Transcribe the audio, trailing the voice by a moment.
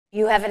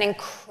You have an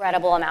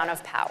incredible amount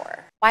of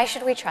power. Why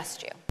should we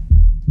trust you?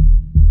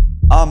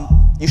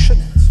 You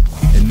shouldn't.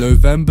 In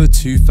November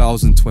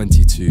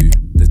 2022,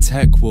 the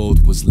tech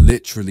world was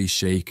literally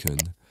shaken.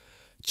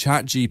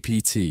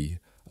 ChatGPT,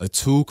 a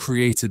tool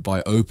created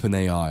by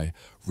OpenAI,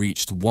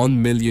 reached 1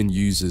 million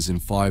users in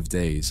 5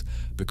 days,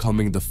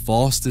 becoming the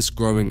fastest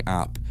growing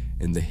app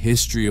in the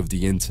history of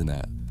the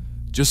internet.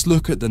 Just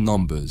look at the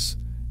numbers.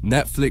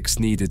 Netflix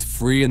needed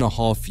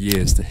 3.5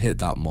 years to hit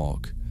that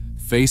mark,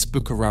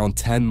 Facebook around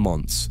 10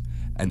 months,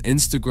 and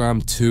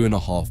Instagram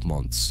 2.5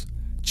 months.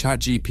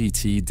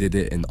 ChatGPT did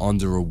it in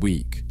under a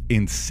week.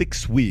 In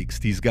 6 weeks,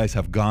 these guys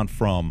have gone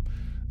from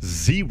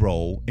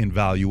 0 in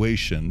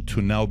valuation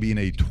to now being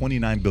a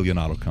 $29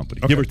 billion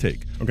company, give or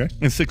take. Okay.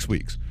 In 6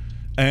 weeks.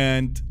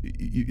 And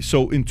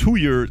so in 2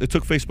 years, it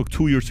took Facebook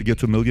 2 years to get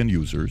to 1 million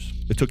users.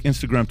 It took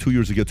Instagram 2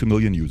 years to get to 1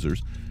 million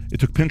users. It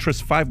took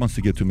Pinterest 5 months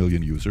to get to 1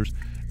 million users.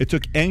 It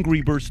took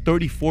Angry Birds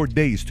 34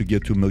 days to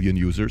get to 1 million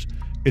users.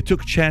 It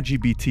took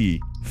ChatGPT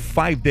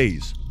 5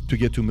 days to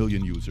get to 1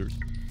 million users.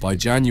 By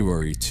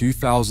January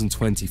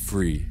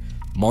 2023,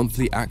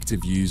 monthly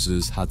active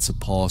users had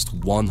surpassed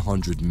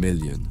 100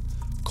 million,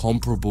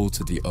 comparable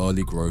to the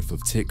early growth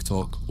of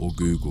TikTok or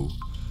Google.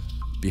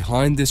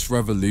 Behind this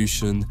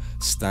revolution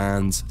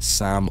stands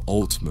Sam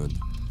Altman,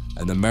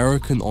 an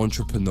American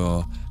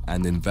entrepreneur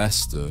and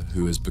investor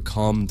who has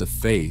become the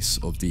face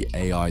of the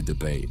AI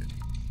debate.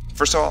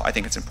 First of all, I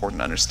think it's important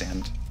to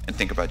understand and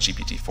think about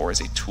GPT-4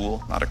 as a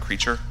tool, not a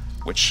creature,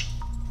 which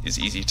is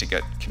easy to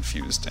get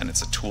confused, and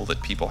it's a tool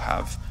that people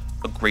have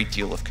a great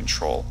deal of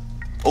control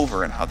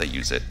over and how they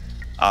use it.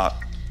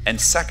 And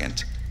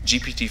second,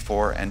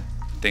 GPT-4 and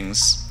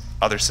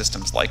other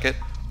systems like it,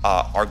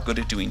 are good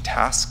at doing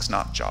tasks,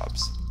 not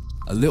jobs.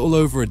 A little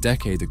over a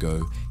decade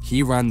ago,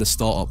 he ran the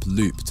startup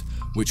Loopt,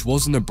 which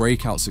wasn't a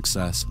breakout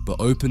success, but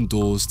opened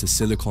doors to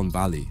Silicon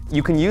Valley.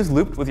 You can use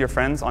Loopt with your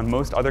friends on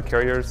most other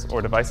carriers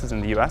or devices in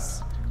the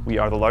US. We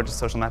are the largest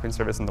social mapping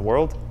service in the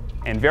world,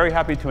 and very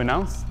happy to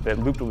announce that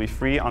Loopt will be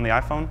free on the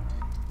iPhone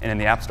and in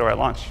the App Store at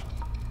launch.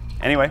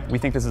 Anyway, we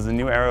think this is a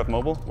new era of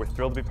mobile. We're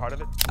thrilled to be part of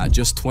it. At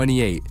just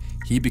 28,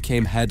 he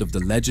became head of the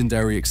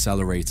legendary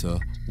accelerator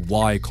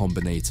Y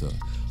Combinator,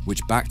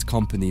 which backed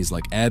companies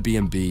like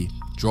Airbnb,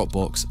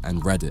 Dropbox,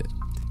 and Reddit.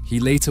 He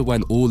later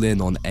went all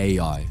in on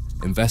AI,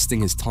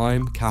 investing his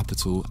time,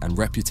 capital, and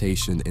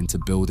reputation into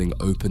building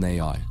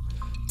OpenAI.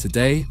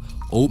 Today,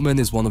 Altman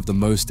is one of the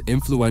most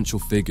influential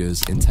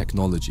figures in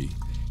technology.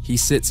 He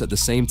sits at the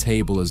same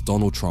table as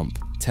Donald Trump,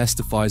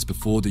 testifies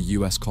before the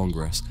US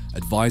Congress,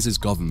 advises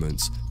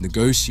governments,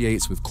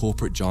 negotiates with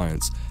corporate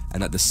giants,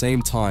 and at the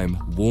same time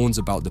warns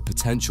about the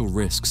potential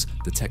risks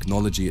the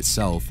technology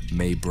itself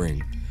may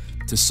bring.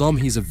 To some,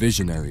 he's a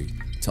visionary.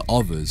 To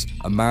others,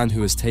 a man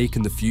who has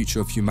taken the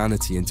future of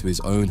humanity into his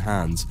own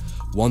hands.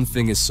 One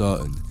thing is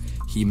certain,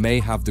 he may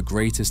have the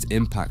greatest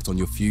impact on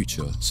your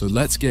future. So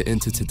let's get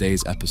into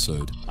today's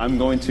episode. I'm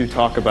going to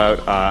talk about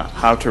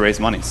how to raise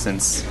money,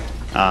 since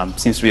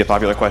seems to be a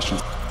popular question.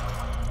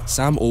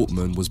 Sam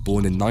Altman was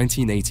born in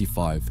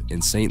 1985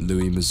 in St.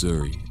 Louis,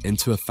 Missouri,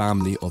 into a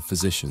family of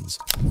physicians.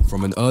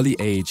 From an early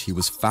age, he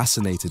was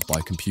fascinated by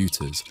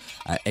computers.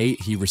 At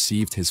 8, he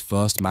received his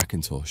first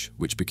Macintosh,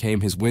 which became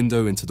his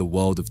window into the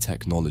world of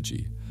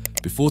technology.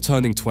 Before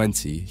turning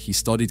 20, he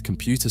studied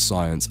computer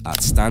science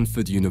at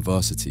Stanford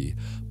University,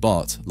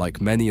 but, like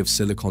many of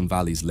Silicon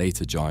Valley's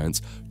later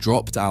giants,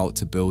 dropped out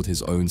to build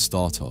his own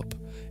startup.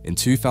 In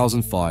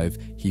 2005,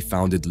 he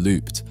founded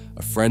Loopt,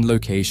 a friend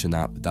location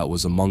app that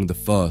was among the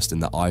first in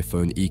the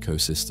iPhone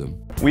ecosystem.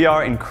 We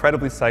are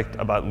incredibly psyched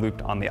about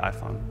Loopt on the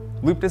iPhone.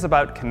 Loopt is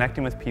about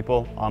connecting with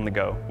people on the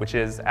go, which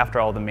is, after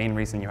all, the main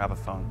reason you have a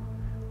phone.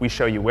 We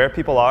show you where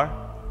people are,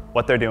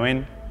 what they're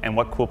doing, and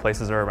what cool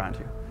places are around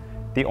you.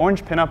 The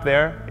orange pin up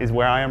there is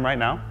where I am right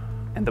now,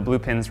 and the blue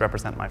pins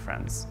represent my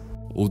friends.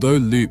 Although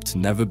Loopt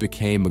never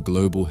became a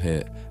global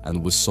hit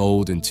and was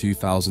sold in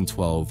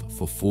 2012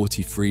 for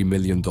 $43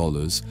 million,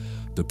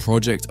 the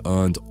project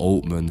earned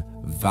Altman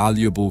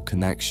valuable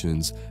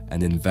connections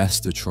and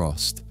investor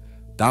trust.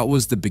 That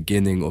was the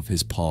beginning of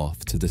his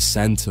path to the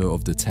center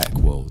of the tech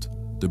world.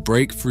 The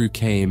breakthrough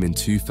came in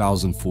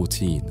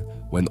 2014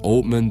 when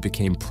Altman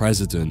became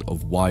president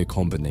of Y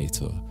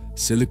Combinator,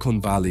 Silicon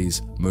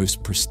Valley's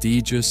most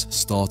prestigious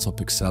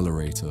startup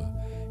accelerator.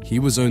 He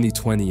was only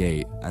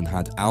 28 and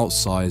had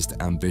outsized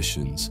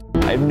ambitions.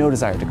 I have no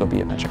desire to go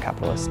be a venture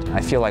capitalist. I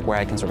feel like where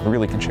I can sort of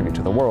really contribute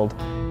to the world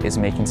is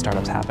making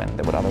startups happen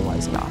that would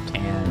otherwise not.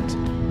 And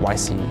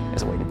YC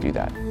is a way to do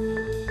that.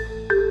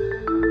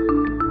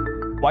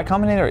 Y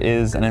Combinator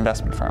is an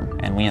investment firm,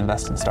 and we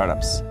invest in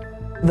startups.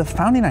 The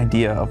founding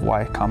idea of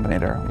Y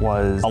Combinator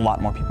was a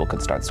lot more people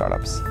could start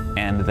startups,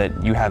 and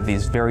that you have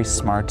these very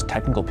smart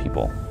technical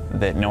people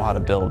that know how to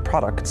build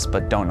products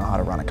but don't know how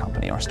to run a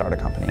company or start a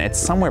company. It's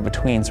somewhere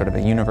between sort of a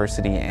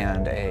university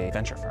and a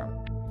venture firm.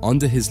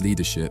 Under his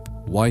leadership,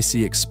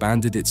 YC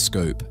expanded its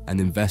scope and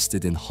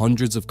invested in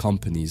hundreds of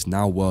companies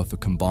now worth a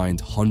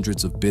combined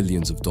hundreds of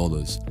billions of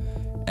dollars.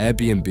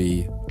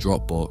 Airbnb,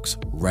 Dropbox,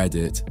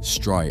 Reddit,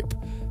 Stripe.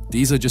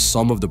 These are just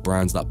some of the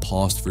brands that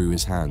passed through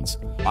his hands.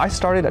 I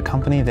started a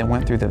company that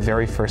went through the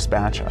very first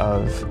batch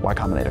of Y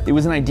Combinator. It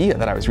was an idea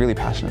that I was really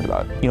passionate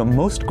about. You know,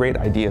 most great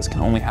ideas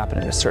can only happen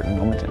at a certain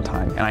moment in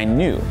time, and I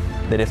knew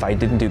that if I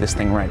didn't do this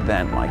thing right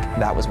then, like,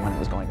 that was when it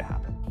was going to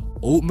happen.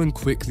 Altman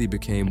quickly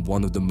became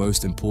one of the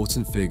most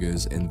important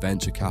figures in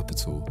venture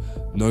capital,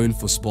 known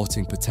for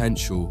spotting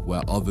potential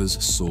where others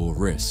saw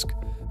risk.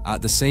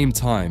 At the same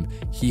time,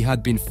 he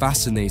had been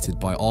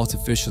fascinated by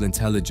artificial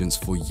intelligence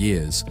for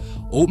years.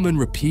 Altman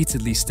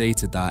repeatedly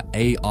stated that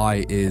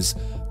AI is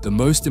the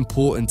most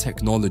important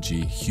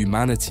technology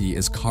humanity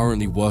is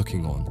currently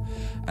working on,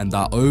 and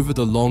that over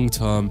the long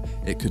term,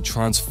 it could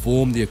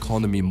transform the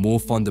economy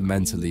more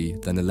fundamentally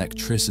than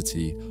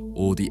electricity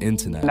or the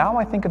internet. Now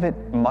I think of it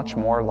much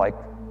more like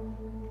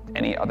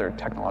any other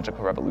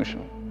technological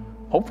revolution.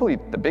 Hopefully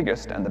the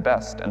biggest and the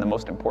best and the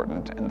most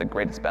important and the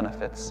greatest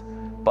benefits.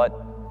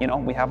 But you know,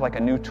 we have like a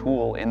new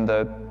tool in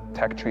the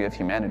tech tree of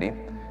humanity,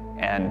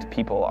 and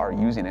people are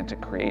using it to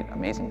create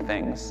amazing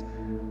things.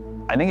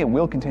 I think it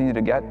will continue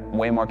to get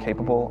way more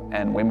capable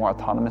and way more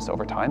autonomous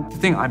over time. The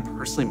thing I'm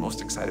personally most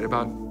excited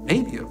about,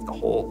 maybe of the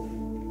whole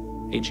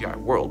AGI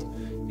world,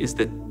 is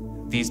that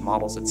these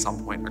models at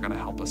some point are going to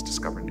help us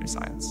discover new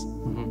science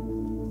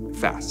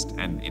fast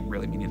and in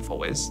really meaningful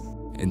ways.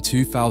 In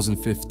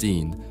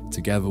 2015,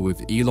 together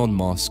with Elon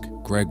Musk,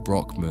 Greg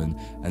Brockman,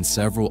 and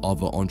several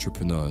other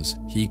entrepreneurs,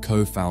 he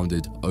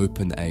co-founded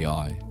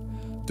OpenAI.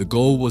 The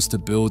goal was to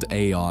build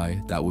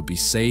AI that would be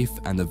safe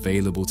and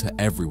available to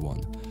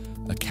everyone,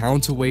 a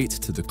counterweight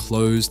to the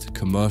closed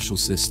commercial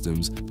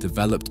systems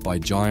developed by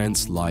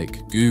giants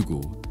like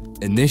Google.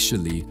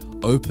 Initially,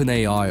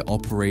 OpenAI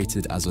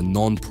operated as a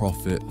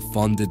non-profit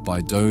funded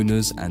by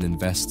donors and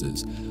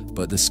investors,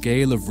 but the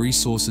scale of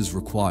resources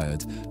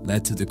required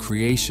led to the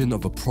creation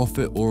of a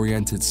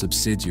profit-oriented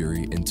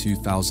subsidiary in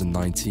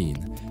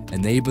 2019,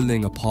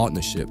 enabling a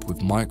partnership with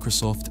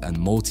Microsoft and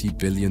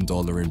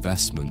multi-billion-dollar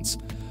investments.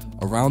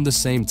 Around the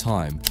same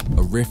time,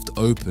 a rift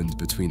opened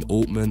between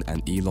Altman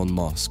and Elon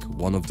Musk,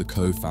 one of the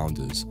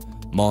co-founders.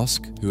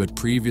 Musk, who had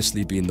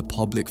previously been the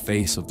public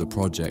face of the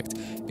project,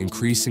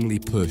 increasingly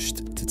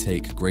pushed to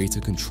take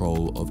greater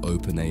control of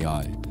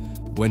OpenAI.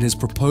 When his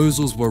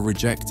proposals were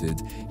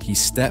rejected, he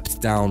stepped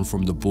down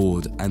from the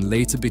board and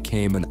later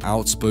became an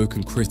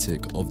outspoken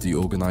critic of the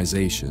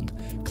organization,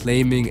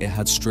 claiming it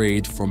had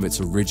strayed from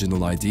its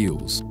original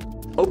ideals.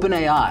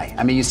 OpenAI,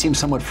 I mean, you seem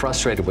somewhat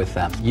frustrated with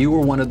them. You were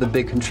one of the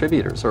big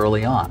contributors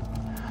early on.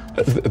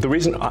 The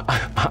reason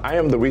I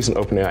am the reason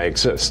OpenAI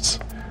exists.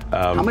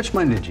 How much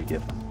money did you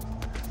give them?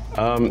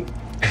 I'm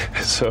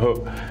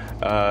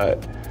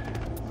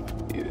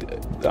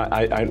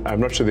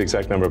not sure the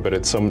exact number, but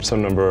it's some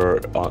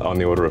number on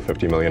the order of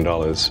 $50 million.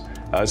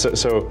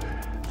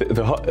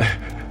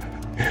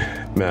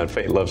 Man,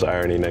 fate loves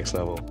irony next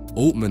level.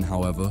 Altman,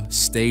 however,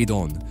 stayed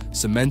on,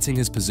 cementing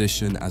his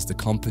position as the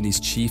company's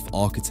chief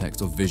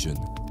architect of vision.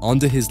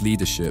 Under his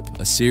leadership,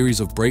 a series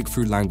of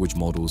breakthrough language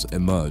models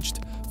emerged.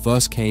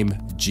 First came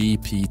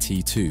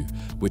GPT-2,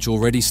 which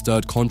already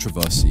stirred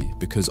controversy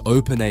because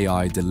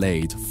OpenAI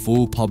delayed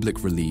full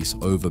public release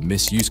over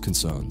misuse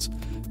concerns.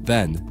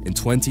 Then, in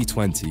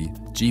 2020,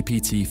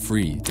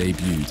 GPT-3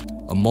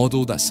 debuted, a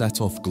model that set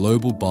off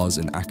global buzz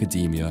in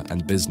academia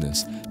and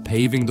business,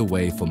 paving the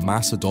way for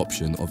mass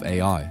adoption of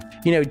AI.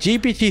 You know,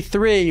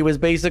 GPT-3 was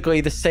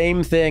basically the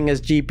same thing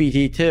as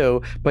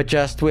GPT-2, but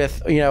just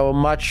with, you know, a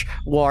much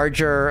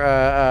larger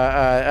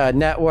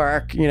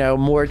network, you know,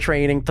 more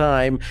training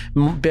time,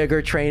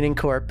 bigger training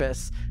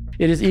corpus.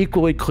 It is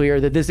equally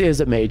clear that this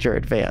is a major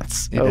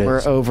advance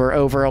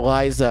over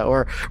Eliza,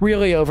 or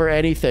really over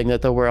anything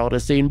that the world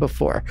has seen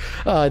before.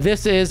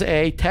 This is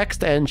a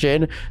text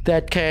engine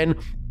that can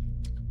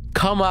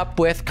come up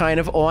with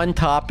kind of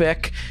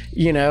on-topic,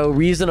 you know,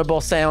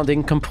 reasonable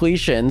sounding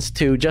completions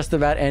to just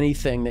about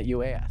anything that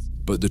you ask.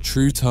 But the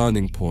true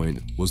turning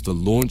point was the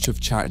launch of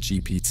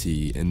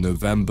ChatGPT in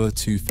November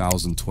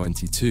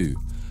 2022,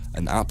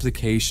 an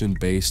application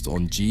based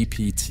on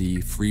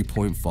GPT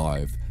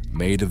 3.5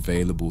 made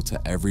available to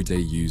everyday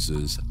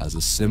users as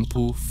a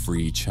simple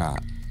free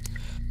chat.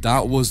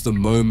 That was the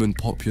moment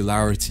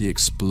popularity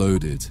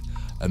exploded.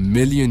 1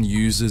 million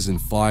users in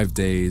 5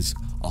 days,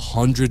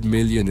 100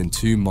 million in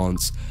 2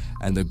 months,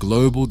 and a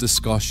global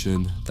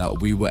discussion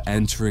that we were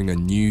entering a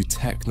new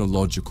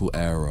technological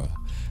era.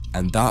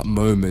 And that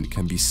moment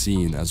can be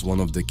seen as one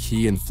of the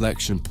key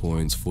inflection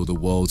points for the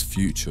world's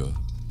future,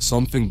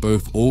 something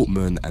both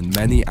Altman and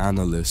many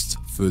analysts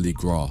fully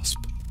grasp.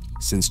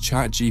 Since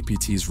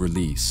ChatGPT's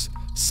release,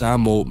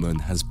 Sam Altman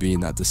has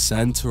been at the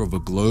center of a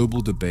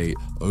global debate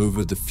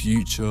over the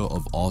future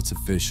of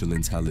artificial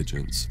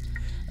intelligence.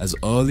 As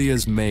early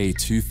as May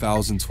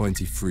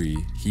 2023,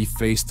 he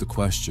faced the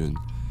question,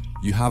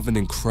 "You have an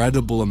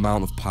incredible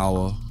amount of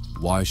power,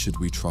 why should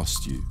we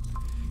trust you?"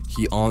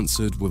 He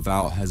answered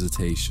without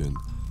hesitation,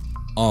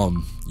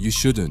 you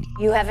shouldn't.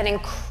 You have an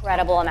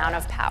incredible amount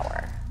of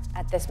power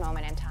at this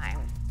moment in time.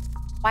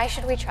 Why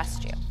should we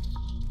trust you?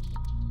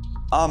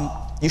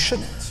 You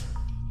shouldn't.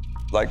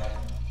 Like,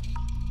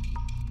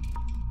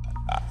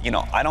 you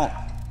know,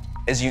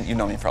 as you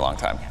know me for a long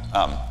time,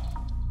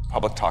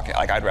 public talking,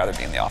 like I'd rather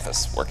be in the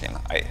office working.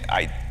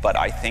 But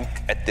I think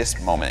at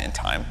this moment in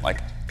time, like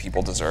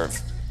people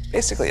deserve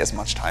basically as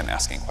much time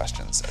asking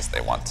questions as they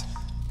want.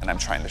 And I'm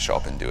trying to show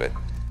up and do it.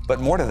 But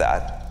more to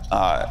that,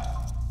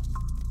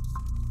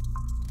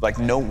 like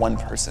no one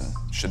person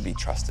should be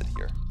trusted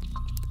here.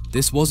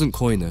 This wasn't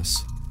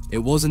coyness. It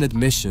was an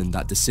admission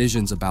that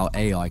decisions about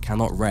AI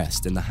cannot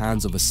rest in the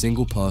hands of a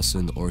single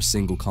person or a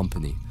single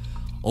company.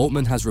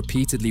 Altman has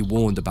repeatedly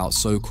warned about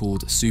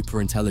so-called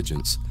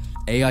superintelligence,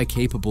 AI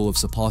capable of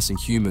surpassing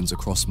humans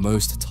across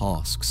most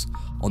tasks.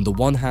 On the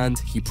one hand,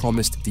 he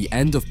promised the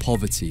end of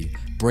poverty,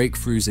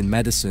 breakthroughs in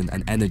medicine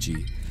and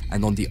energy,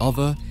 and on the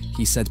other,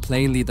 he said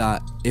plainly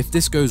that if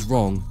this goes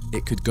wrong,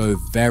 it could go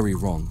very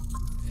wrong.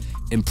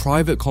 In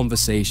private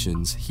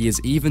conversations, he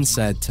is even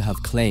said to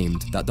have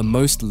claimed that the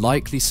most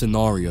likely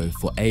scenario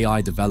for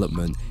AI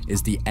development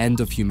is the end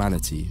of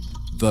humanity,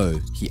 though,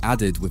 he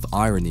added with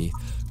irony,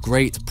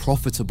 great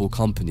profitable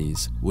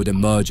companies would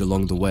emerge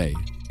along the way.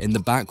 In the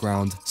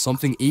background,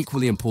 something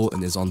equally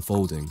important is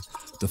unfolding,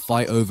 the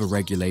fight over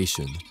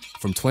regulation.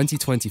 From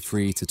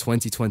 2023 to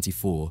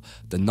 2024,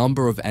 the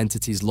number of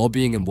entities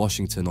lobbying in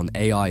Washington on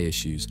AI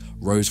issues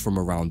rose from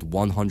around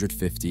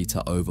 150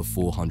 to over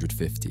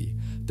 450.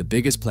 The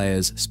biggest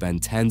players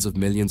spend tens of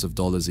millions of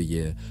dollars a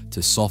year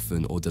to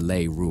soften or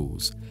delay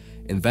rules.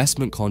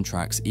 Investment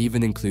contracts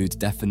even include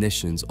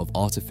definitions of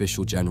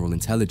artificial general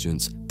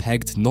intelligence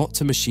pegged not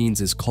to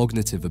machines'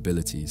 cognitive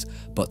abilities,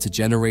 but to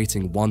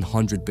generating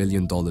 $100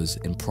 billion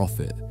in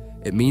profit.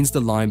 It means the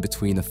line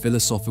between a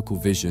philosophical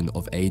vision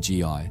of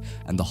AGI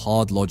and the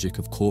hard logic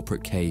of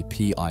corporate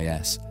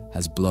KPIs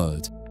has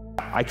blurred.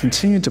 I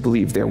continue to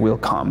believe there will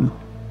come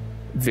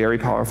very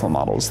powerful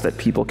models that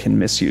people can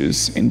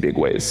misuse in big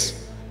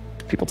ways.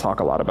 People talk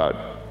a lot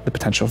about the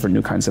potential for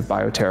new kinds of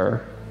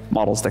bioterror,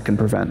 models that can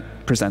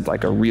present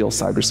like a real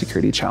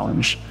cybersecurity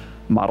challenge,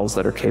 models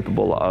that are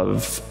capable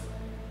of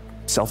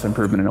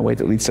self-improvement in a way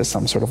that leads to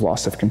some sort of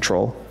loss of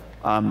control.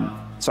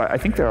 So I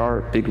think there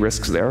are big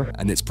risks there.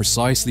 And it's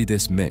precisely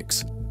this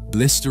mix,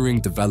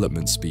 blistering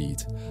development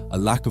speed, a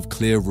lack of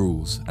clear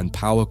rules, and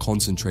power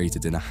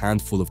concentrated in a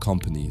handful of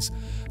companies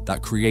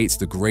that creates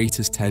the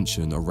greatest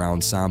tension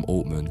around Sam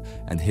Altman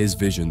and his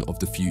vision of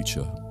the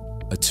future.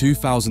 A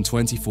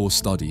 2024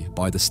 study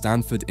by the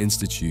Stanford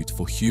Institute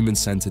for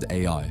Human-Centered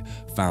AI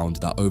found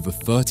that over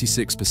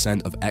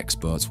 36% of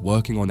experts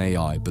working on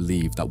AI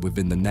believe that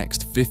within the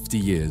next 50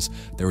 years,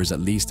 there is at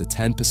least a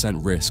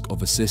 10% risk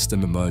of a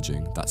system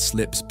emerging that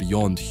slips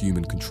beyond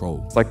human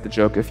control. It's like the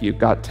joke, if you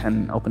got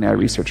 10 OpenAI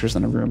researchers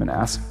in a room and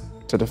asked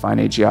to define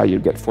AGI,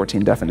 you'd get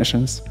 14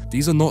 definitions.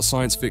 These are not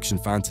science fiction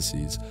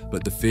fantasies,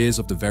 but the fears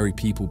of the very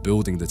people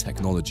building the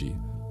technology.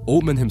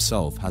 Altman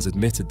himself has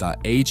admitted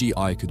that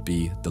AGI could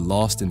be the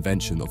last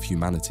invention of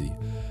humanity,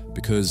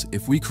 because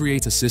if we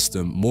create a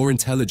system more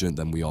intelligent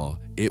than we are,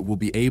 it will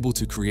be able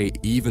to create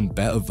even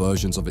better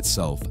versions of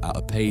itself at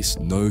a pace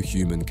no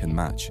human can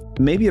match.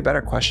 Maybe a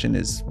better question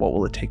is, what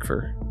will it take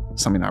for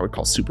something I would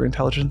call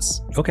superintelligence?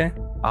 Okay.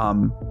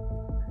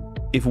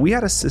 If we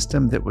had a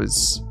system that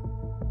was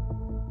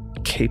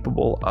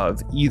capable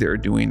of either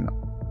doing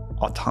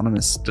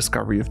autonomous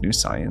discovery of new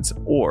science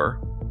or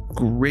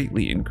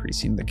greatly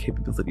increasing the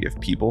capability of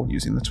people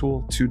using the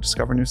tool to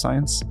discover new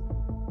science,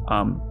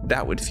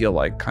 that would feel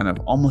like kind of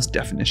almost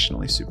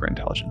definitionally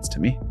superintelligence to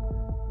me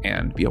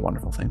and be a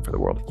wonderful thing for the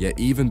world. Yet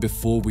even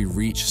before we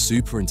reach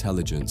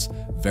superintelligence,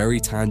 very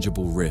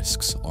tangible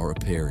risks are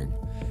appearing.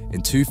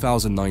 In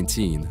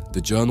 2019, the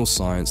journal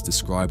Science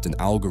described an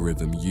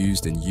algorithm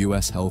used in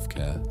US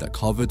healthcare that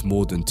covered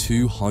more than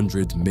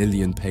 200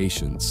 million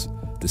patients.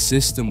 The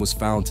system was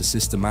found to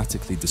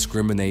systematically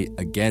discriminate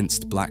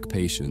against Black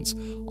patients,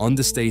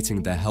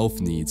 understating their health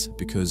needs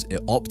because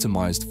it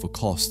optimized for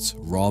costs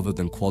rather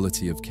than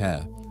quality of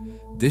care.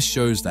 This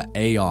shows that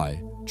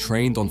AI,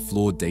 trained on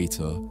flawed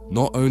data,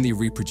 not only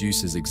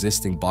reproduces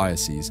existing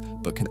biases,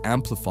 but can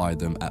amplify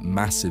them at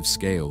massive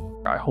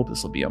scale. I hope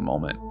this will be a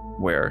moment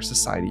where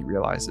society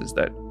realizes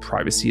that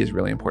privacy is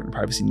really important.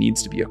 Privacy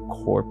needs to be a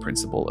core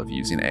principle of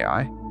using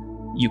AI.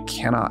 You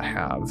cannot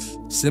have...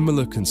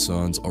 Similar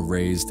concerns are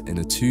raised in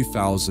a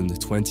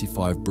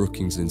 2025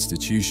 Brookings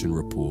Institution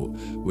report,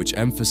 which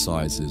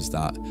emphasizes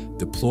that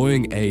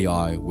deploying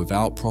AI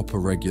without proper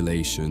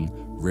regulation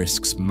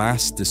risks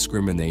mass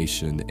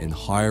discrimination in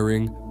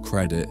hiring,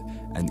 credit,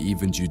 and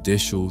even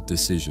judicial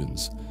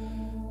decisions.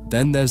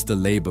 Then there's the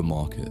labor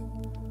market.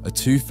 A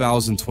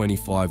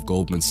 2025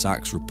 Goldman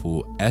Sachs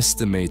report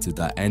estimated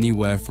that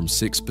anywhere from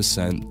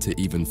 6%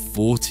 to even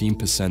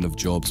 14% of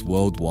jobs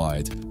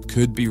worldwide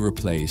could be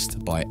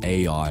replaced by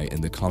AI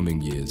in the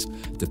coming years,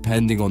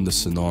 depending on the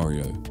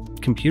scenario.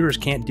 Computers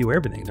can't do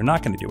everything. They're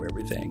not going to do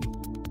everything.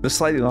 The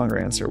slightly longer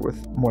answer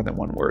with more than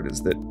one word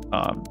is that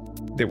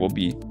there will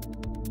be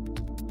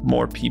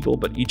more people,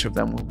 but each of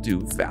them will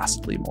do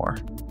vastly more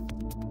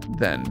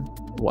than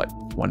what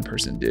one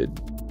person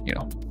did,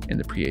 in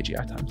the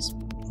pre-AGI times.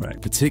 Right.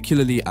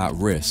 Particularly at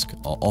risk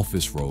are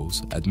office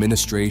roles,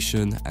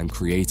 administration, and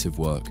creative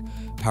work.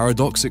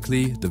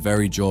 Paradoxically, the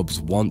very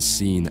jobs once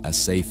seen as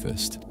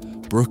safest.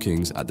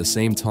 Brookings, at the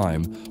same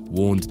time,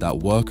 warned that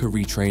worker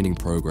retraining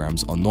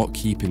programs are not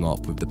keeping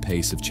up with the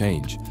pace of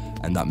change,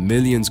 and that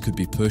millions could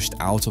be pushed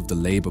out of the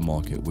labor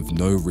market with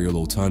no real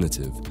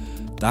alternative.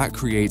 That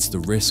creates the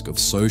risk of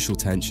social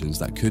tensions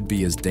that could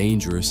be as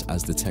dangerous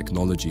as the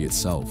technology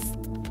itself.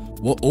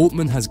 What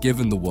Altman has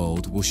given the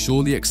world will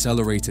surely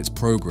accelerate its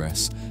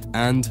progress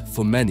and,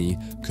 for many,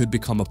 could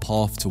become a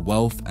path to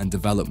wealth and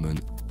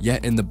development.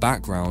 Yet in the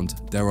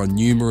background, there are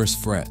numerous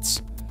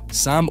threats.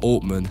 Sam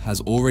Altman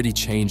has already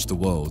changed the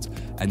world,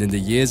 and in the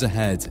years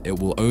ahead, it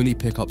will only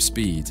pick up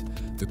speed.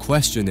 The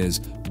question is,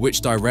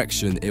 which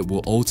direction it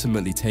will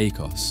ultimately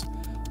take us?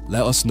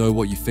 Let us know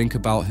what you think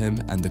about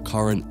him and the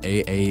current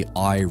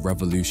AI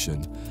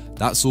revolution.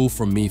 That's all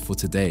from me for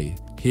today.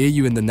 Hear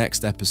you in the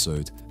next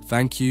episode.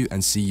 Thank you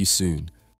and see you soon.